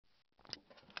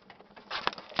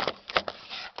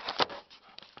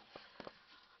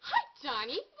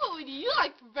Johnny. What would you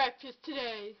like for breakfast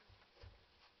today?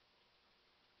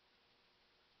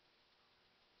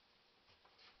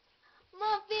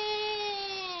 Muffins!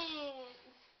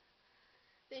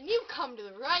 Then you've come to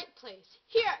the right place.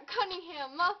 Here at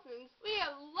Cunningham Muffins, we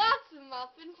have lots of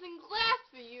muffins in glass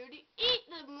for you to eat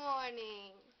in the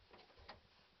morning.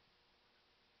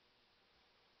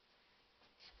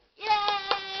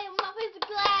 Yay! Muffins in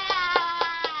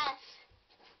glass!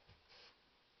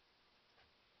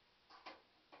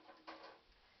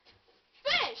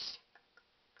 Fish!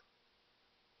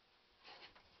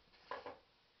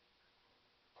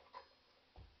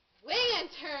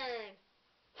 Lantern!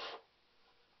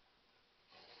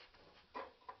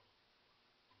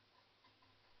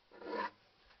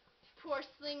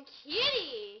 Porcelain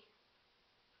kitty!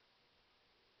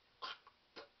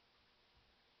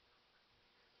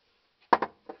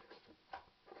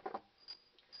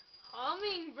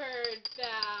 Hummingbird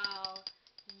bow!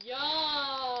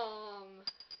 Yum!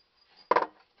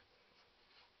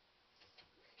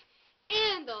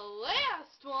 And the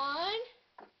last one,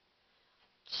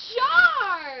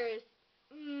 jars!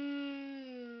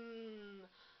 Mmm.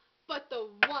 But the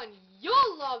one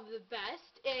you'll love the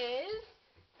best is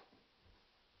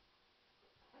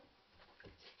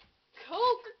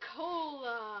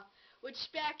Coca-Cola,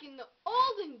 which back in the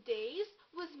olden days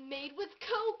was made with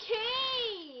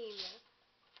cocaine.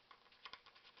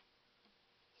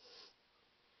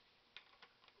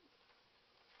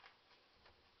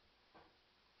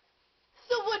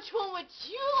 So which one would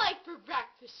you like for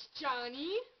breakfast,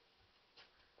 Johnny?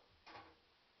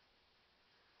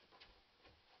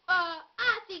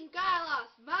 I think I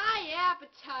lost my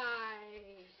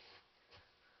appetite.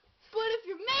 But if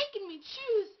you're making me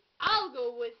choose, I'll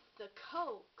go with the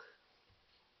Coke.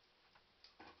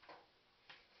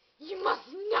 You must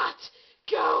not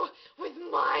go with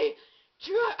my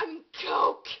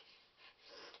Coke.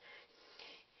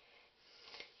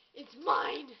 It's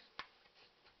mine.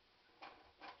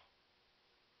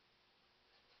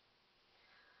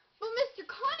 But Mr.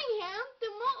 Cunningham,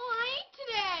 then what will I eat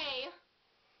today?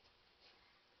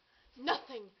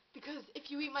 Nothing, because if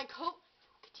you eat my Coke, you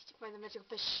will get eaten by the magical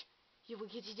fish. You will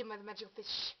get eaten by the magical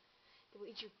fish. They will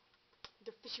eat you,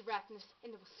 their fishy ravenous,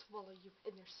 and they will swallow you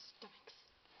in their stomachs.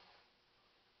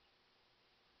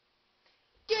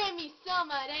 Give me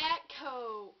some of that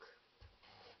Coke.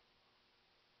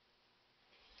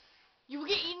 You will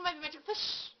get eaten by the magical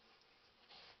fish.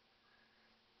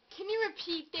 Can you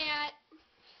repeat that?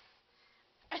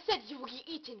 I said you will get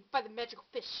eaten by the magical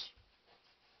fish.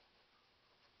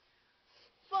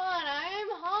 But I'm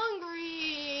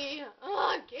hungry.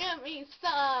 Give me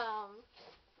some.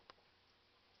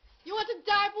 You want to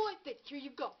die, boy? Then here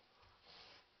you go.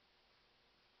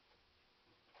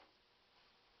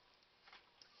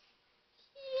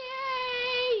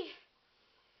 Yay!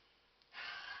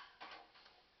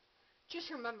 Just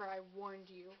remember I warned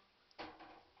you.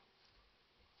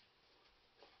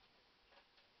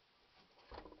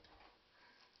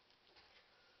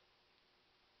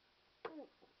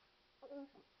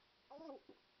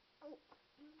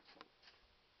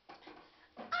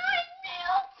 I'm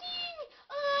melting!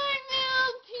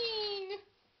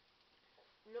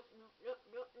 No.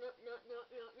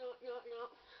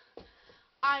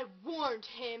 I warned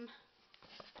him.